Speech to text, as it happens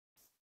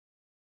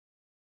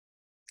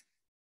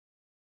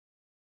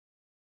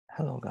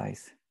Hello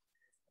guys,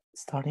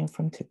 starting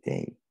from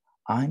today,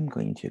 I'm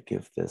going to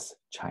give this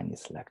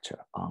Chinese lecture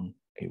on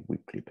a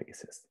weekly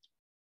basis.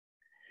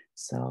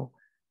 So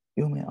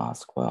you may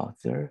ask, well,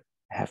 there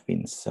have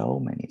been so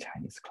many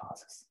Chinese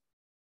classes.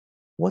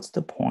 What's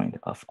the point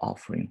of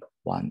offering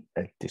one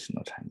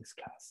additional Chinese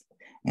class?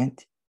 And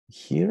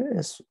here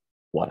is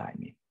what I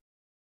mean.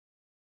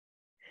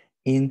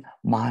 In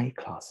my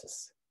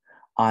classes,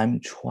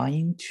 I'm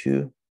trying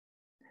to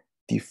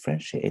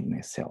differentiate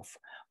myself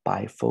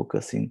by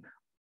focusing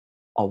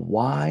a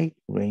wide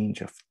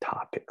range of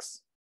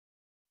topics.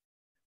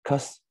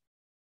 Because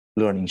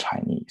learning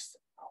Chinese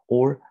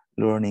or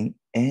learning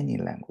any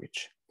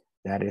language,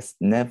 that is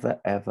never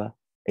ever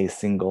a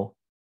single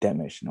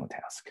dimensional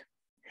task.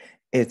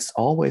 It's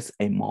always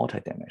a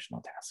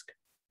multidimensional task.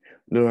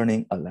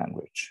 Learning a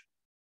language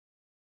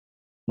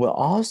will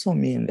also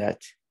mean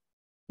that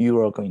you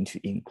are going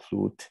to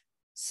include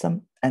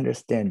some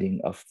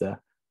understanding of the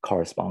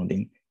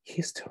corresponding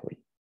history,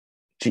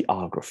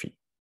 geography,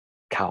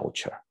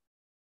 culture,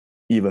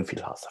 even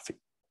philosophy.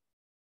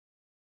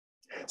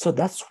 So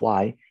that's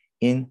why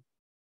in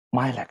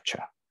my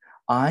lecture,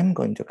 I'm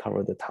going to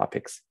cover the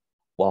topics,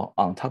 well,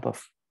 on top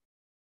of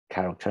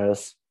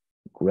characters,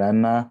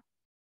 grammar,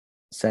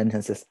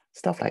 sentences,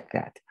 stuff like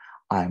that.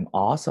 I'm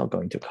also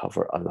going to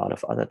cover a lot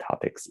of other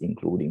topics,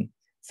 including,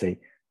 say,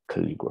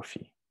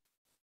 calligraphy,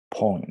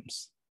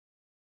 poems,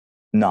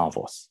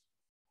 novels,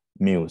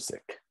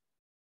 music,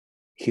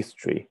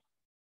 history,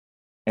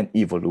 and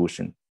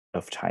evolution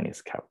of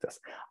Chinese characters.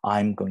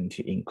 I'm going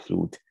to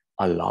include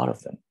a lot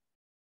of them.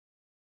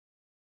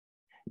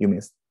 You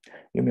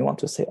may want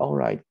to say, all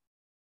right,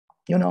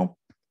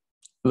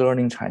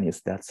 learning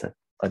Chinese, that's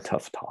a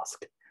tough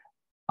task.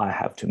 I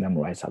have to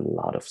memorize a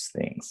lot of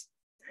things.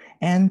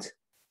 And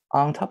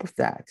on top of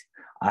that,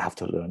 I have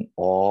to learn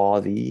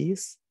all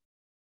these.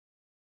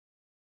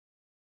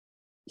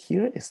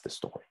 Here is the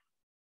story.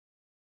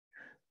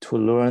 To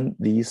learn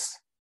these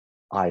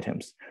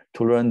items,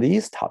 to learn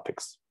these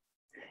topics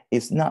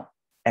is not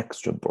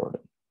extra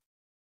burden.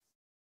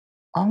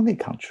 On the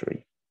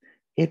contrary,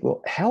 it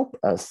will help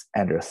us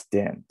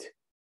understand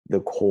the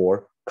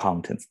core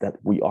contents that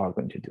we are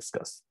going to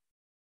discuss.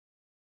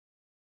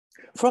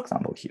 For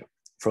example,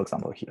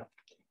 here,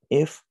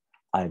 if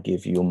I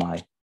give you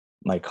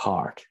my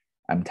card,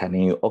 I'm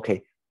telling you,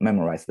 okay,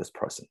 memorize this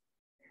person.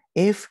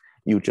 If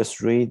you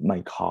just read my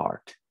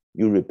card,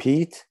 you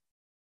repeat,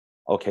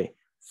 okay,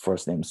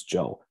 first name's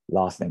Joe,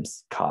 last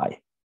name's Kai.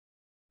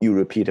 You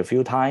repeat a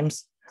few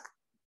times.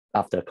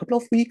 After a couple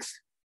of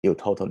weeks, you'll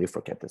totally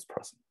forget this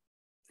person.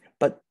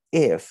 But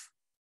if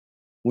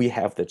we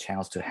have the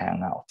chance to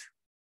hang out,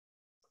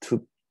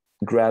 to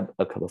grab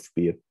a cup of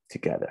beer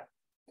together,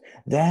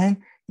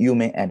 then you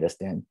may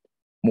understand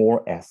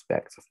more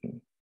aspects of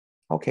me.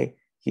 Okay,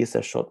 he's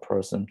a short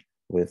person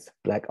with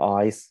black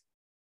eyes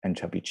and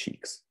chubby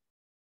cheeks.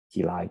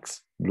 He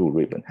likes blue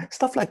ribbon,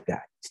 stuff like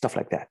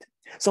that.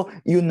 So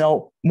you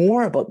know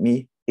more about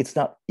me. It's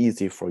not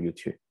easy for you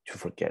to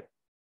forget.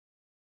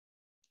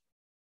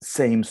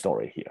 Same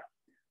story here.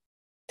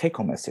 Take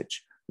home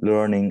message,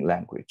 learning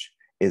language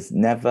is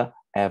never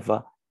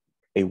ever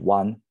a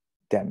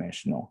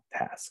one-dimensional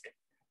task.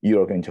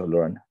 You're going to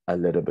learn a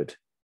little bit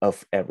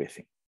of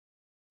everything,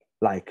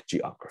 like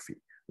geography,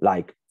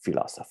 like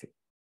philosophy.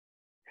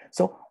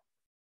 So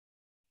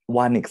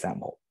one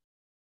example,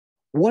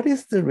 what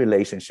is the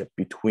relationship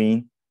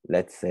between,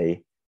 let's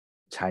say,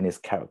 Chinese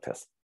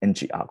characters and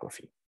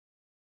geography?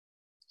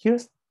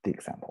 Here's the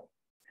example.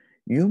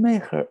 You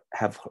may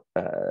have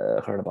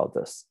heard about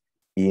this,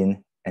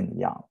 yin and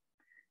yang.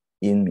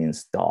 Yin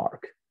means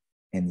dark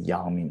and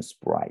yang means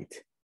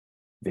bright.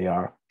 They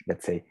are,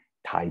 let's say,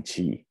 Tai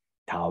Chi,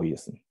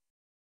 Taoism,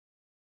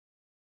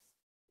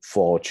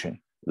 fortune,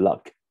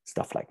 luck,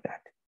 stuff like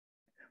that.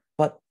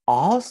 But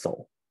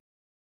also,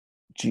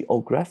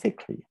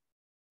 geographically,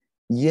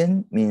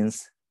 yin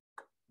means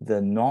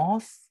the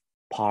north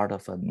part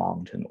of a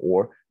mountain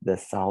or the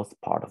south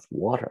part of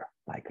water,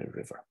 like a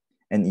river.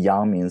 And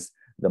yang means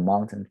the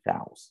mountain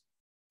south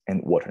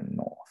and water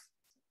north.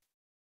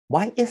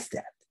 Why is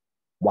that?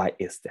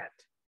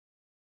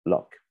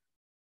 Look,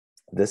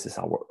 this is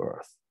our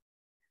Earth.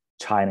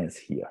 China is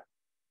here.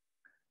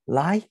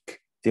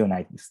 Like the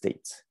United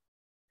States,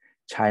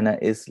 China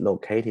is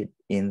located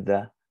in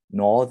the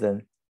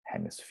northern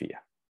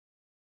hemisphere.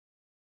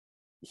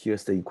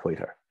 Here's the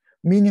equator,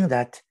 meaning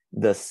that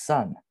the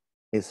sun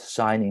is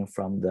shining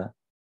from the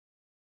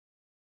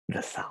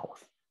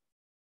south.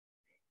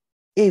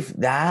 If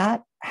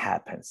that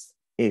happens,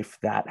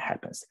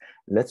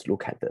 let's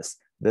look at this.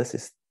 This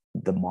is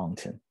the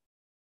mountain.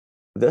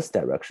 This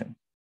direction,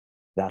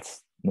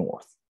 that's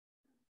north.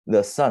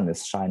 The sun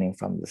is shining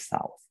from the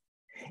south.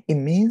 It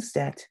means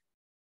that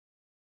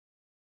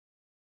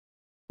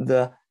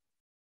the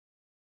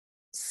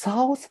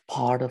south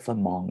part of a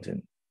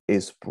mountain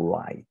is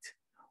bright,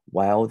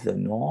 while the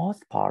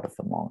north part of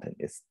the mountain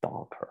is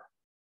darker.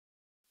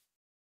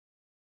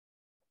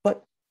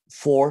 But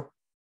for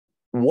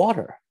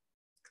water,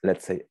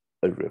 let's say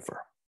a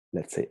river,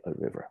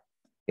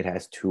 it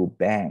has two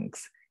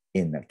banks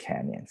in a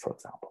canyon, for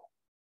example.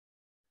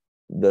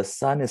 The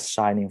sun is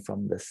shining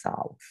from the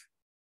south.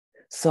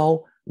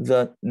 So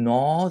the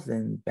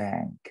northern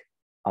bank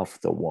of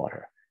the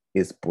water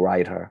is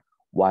brighter,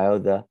 while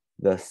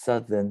the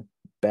southern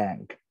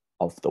bank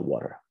of the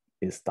water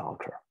is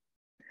darker.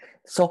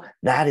 So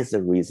that is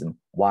the reason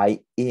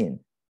why in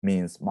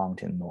means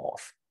mountain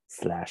north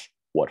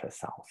 / water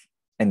south,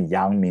 and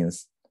yang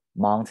means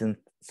mountain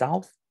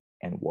south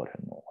and water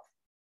north.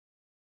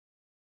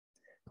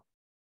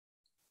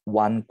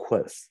 One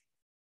quiz.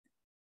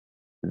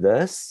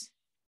 This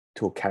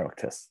two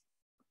characters,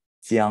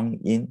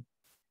 Jiangyin,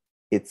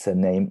 it's the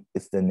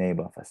name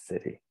of a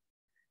city.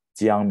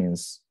 Jiang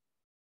means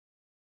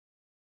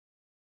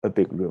a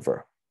big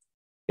river.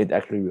 It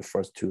actually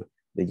refers to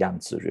the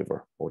Yangtze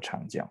River or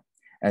Changjiang.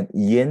 And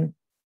Yin,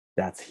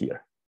 that's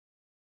here.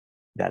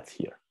 That's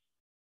here.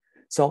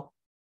 So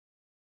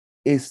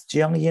is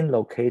Jiangyin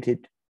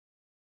located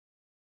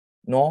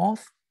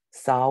north,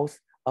 south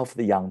of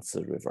the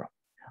Yangtze River?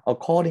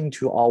 According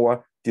to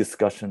our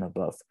discussion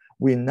above,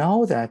 we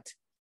know that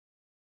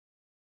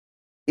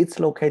it's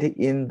located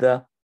in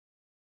the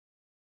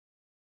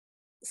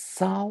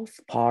south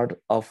part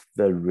of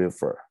the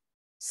river.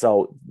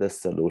 So the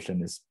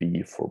solution is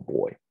B for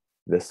boy.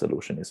 The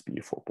solution is B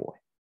for boy.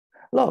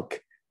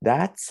 Look,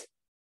 that's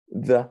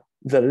the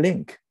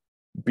link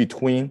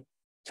between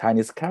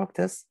Chinese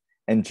characters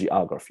and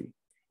geography.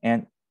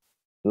 And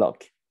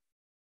look,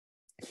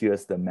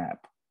 here's the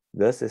map.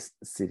 This is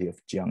the city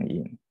of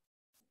Jiangyin,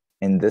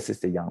 and this is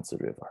the Yangtze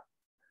River.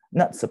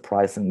 Not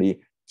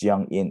surprisingly,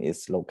 Jiangyin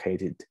is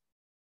located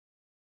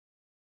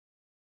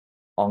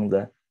on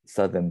the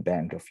southern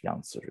bank of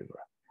Yangtze River.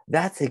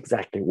 That's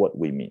exactly what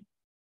we mean.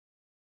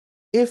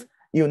 If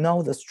you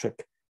know this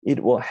trick,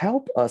 it will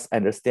help us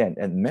understand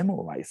and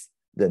memorize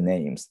the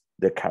names,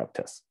 the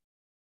characters.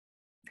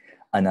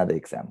 Another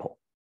example,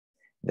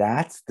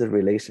 that's the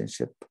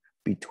relationship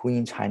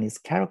between Chinese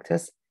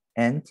characters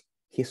and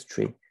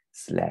history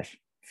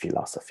 /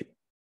 philosophy.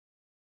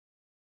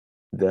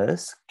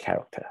 This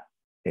character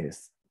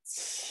is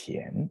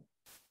Qian.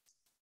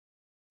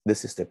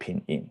 This is the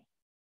pinyin.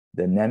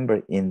 The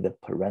number in the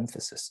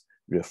parenthesis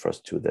refers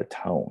to the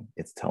tone.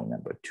 It's tone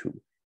number 2.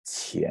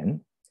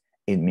 Qian,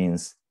 it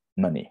means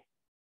money.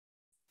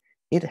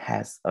 It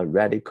has a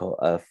radical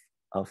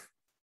of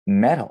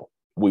metal.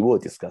 We will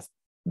discuss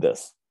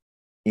this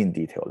in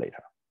detail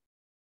later.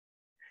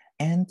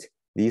 And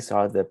these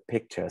are the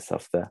pictures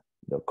of the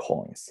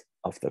coins.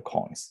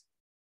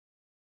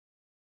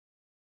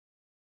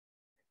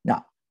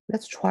 Now,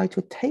 let's try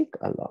to take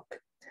a look.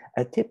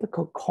 A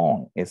typical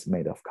coin is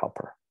made of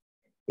copper.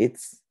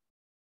 It's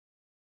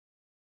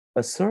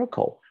a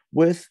circle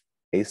with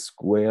a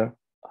square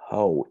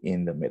hole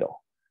in the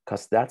middle,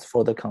 because that's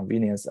for the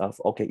convenience of,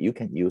 okay, you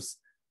can use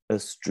a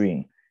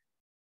string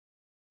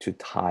to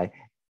tie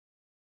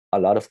a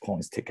lot of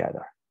coins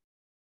together,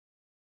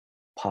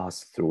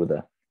 pass through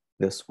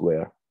the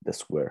square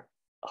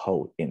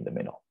hole in the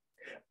middle.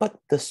 But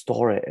the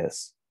story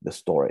is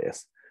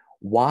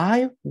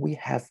why we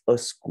have a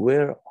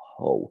square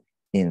hole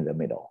in the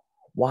middle?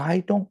 Why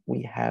don't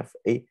we have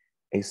a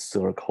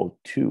circle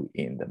too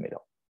in the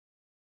middle?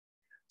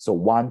 So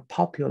one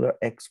popular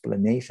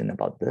explanation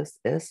about this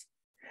is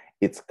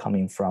it's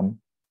coming from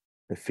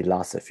the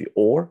philosophy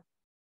or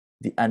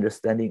the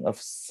understanding of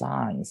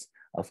science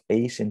of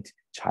ancient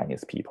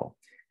Chinese people,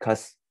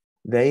 because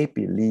they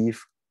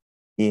believe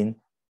in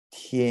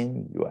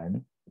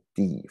Tianyuan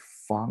Di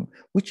Fang,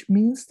 which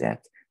means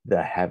that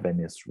the heaven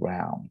is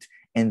round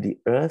and the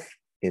earth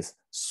is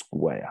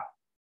square.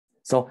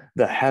 So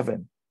the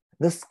heaven,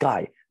 the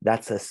sky,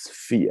 that's a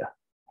sphere,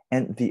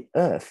 and the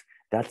earth,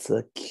 that's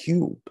a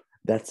cube.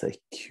 That's a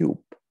cube,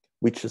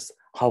 which is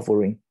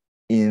hovering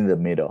in the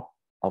middle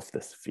of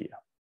the sphere.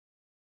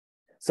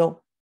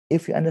 So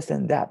if you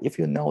understand that, if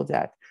you know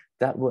that,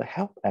 that will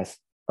help us,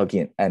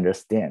 again,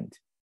 understand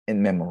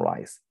and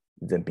memorize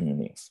the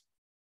meanings.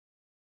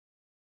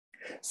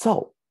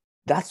 So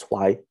that's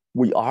why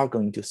we are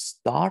going to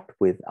start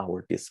with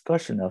our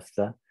discussion of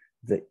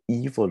the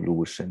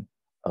evolution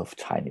of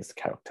Chinese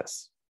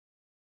characters.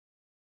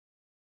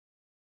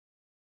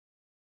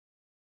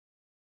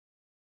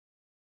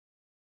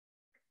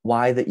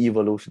 Why the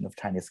evolution of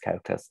Chinese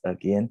characters?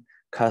 Again,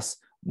 because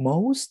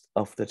most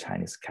of the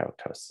Chinese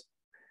characters,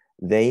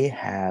 they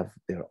have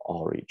their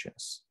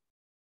origins.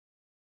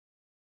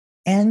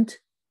 And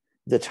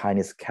the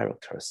Chinese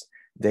characters,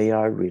 they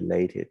are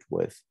related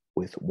with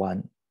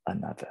one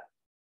another.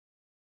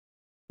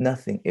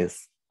 Nothing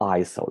is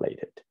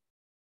isolated.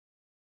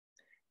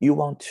 You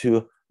want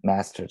to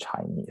master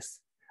Chinese,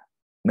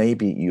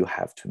 maybe you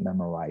have to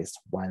memorize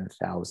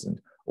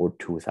 1,000 or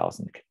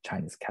 2,000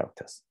 Chinese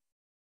characters.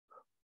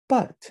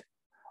 But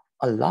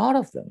a lot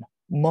of them,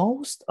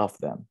 most of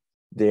them,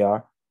 they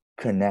are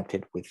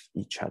connected with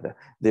each other.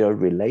 They are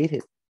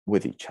related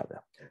with each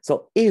other.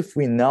 So if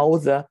we know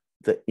the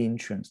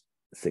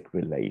intrinsic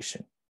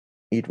relation,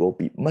 it will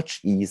be much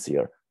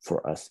easier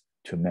for us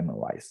to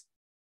memorize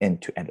and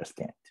to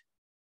understand.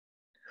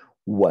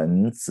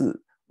 文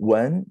字,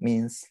 文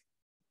means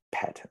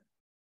pattern.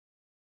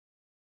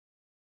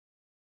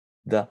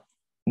 the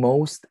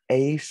most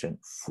ancient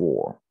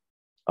form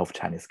of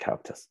Chinese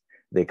characters,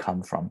 they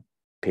come from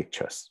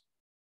pictures.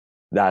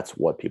 That's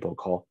what people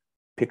call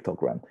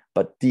pictogram,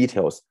 but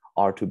details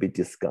are to be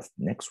discussed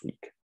next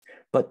week.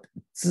 But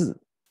字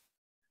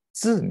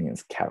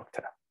means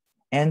character,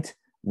 and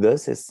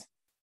this is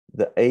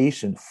the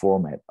Asian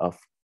format of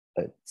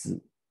a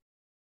字.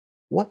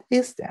 What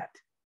is that?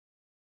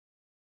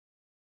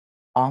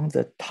 On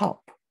the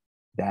top,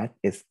 that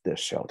is the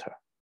shelter.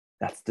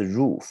 That's the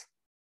roof.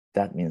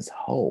 That means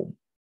home.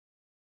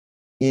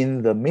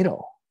 In the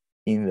middle,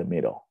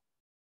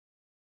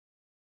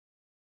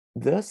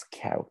 this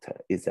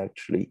character is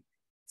actually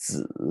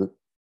子.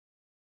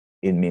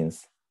 It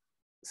means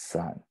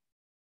son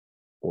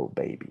or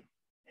baby.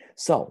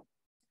 So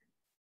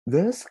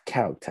this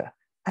character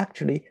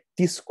actually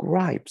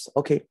describes,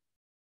 okay,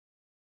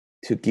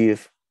 to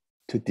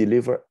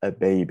deliver a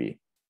baby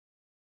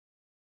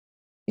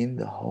in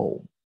the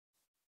home.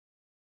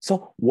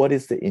 So what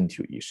is the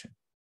intuition?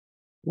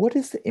 What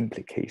is the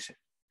implication?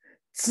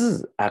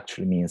 字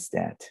actually means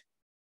that,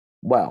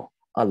 well,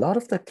 a lot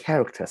of the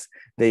characters,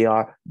 they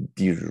are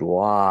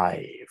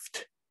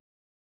derived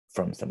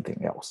from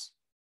something else.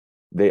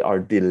 They are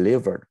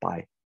delivered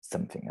by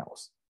something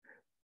else.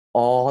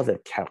 All the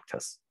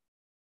characters,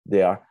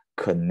 they are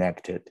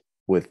connected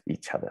with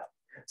each other.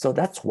 So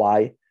that's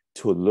why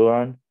to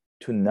learn,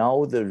 to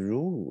know the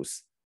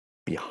rules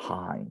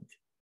behind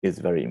is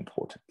very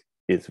important.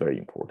 It's very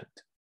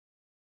important.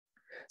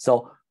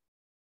 So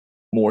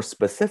more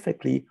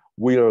specifically,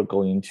 we are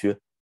going to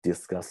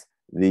discuss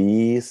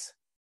these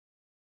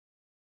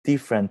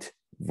different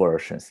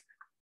versions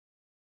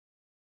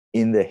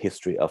in the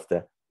history of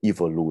the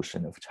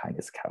evolution of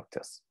Chinese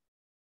characters.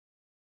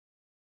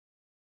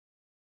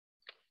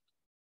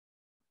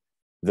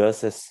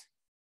 This is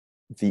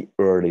the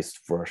earliest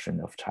version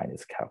of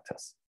Chinese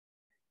characters.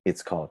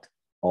 It's called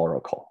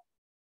oracle.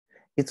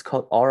 It's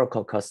called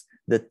oracle because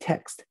the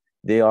text,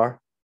 they are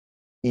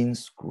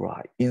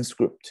inscribed.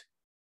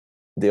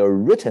 They are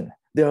written,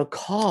 they are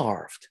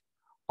carved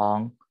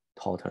on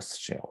tortoise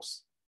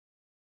shells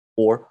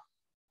or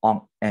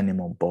on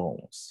animal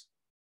bones.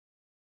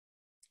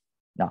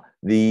 Now,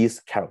 these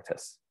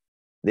characters,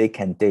 they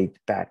can date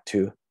back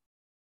to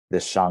the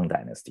Shang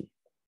dynasty.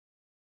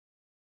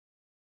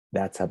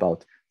 That's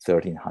about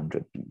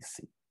 1300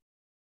 BC.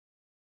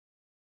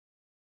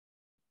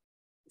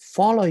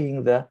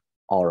 Following the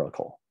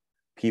oracle,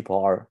 people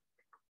are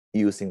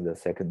using the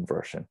second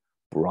version,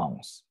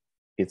 bronze.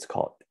 It's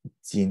called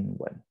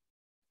Jinwen.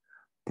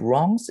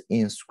 Bronze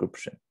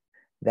inscription,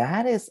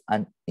 that is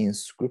an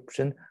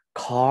inscription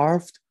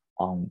carved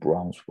on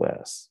bronze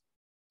wares.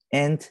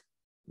 And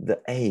the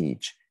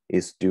age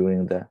is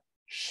during the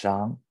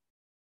Shang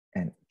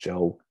and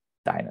Zhou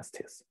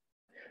dynasties.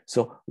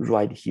 So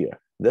right here,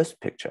 this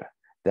picture,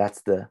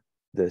 that's the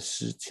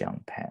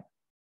Shiqiang pan.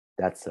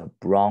 That's a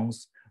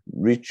bronze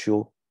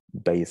ritual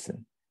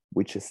basin,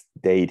 which is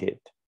dated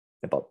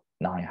about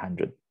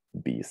 900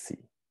 BC.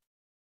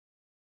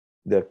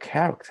 The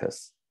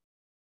characters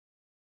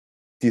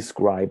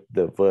describe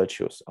the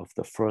virtues of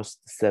the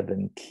first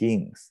 7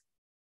 kings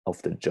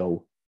of the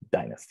Zhou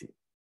dynasty.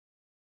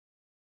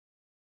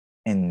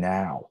 And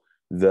now,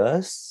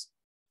 this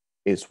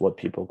is what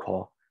people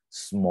call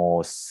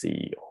small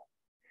seal.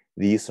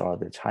 These are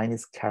the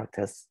Chinese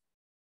characters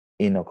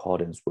in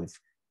accordance with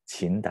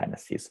Qin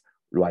dynasty's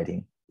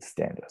writing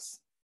standards.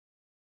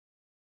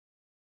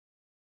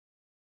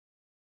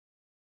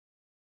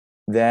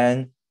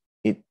 Then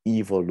it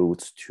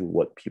evolves to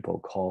what people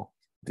call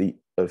the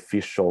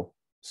official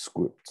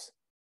scripts,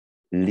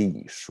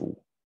 Li Shu.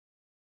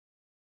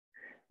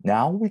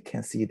 Now we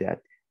can see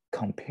that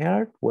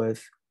compared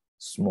with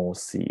small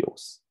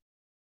seals,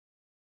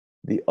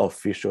 the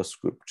official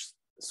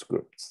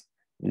scripts,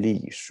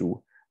 Li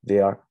Shu, they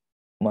are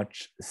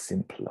much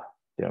simpler.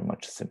 They are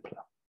much simpler.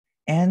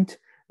 And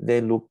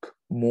they look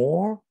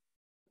more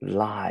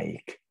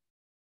like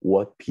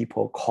what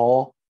people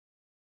call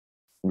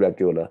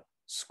regular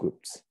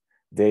scripts.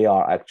 They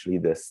are actually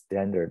the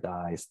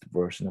standardized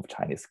version of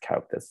Chinese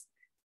characters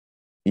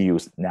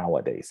used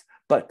nowadays.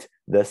 But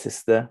this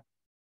is the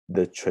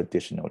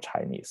traditional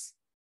Chinese,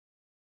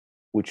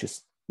 which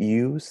is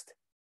used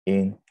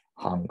in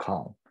Hong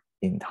Kong,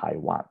 in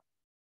Taiwan.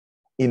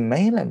 In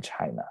mainland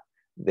China,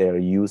 they're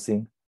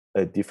using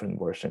a different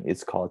version.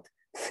 It's called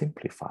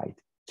simplified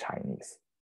Chinese.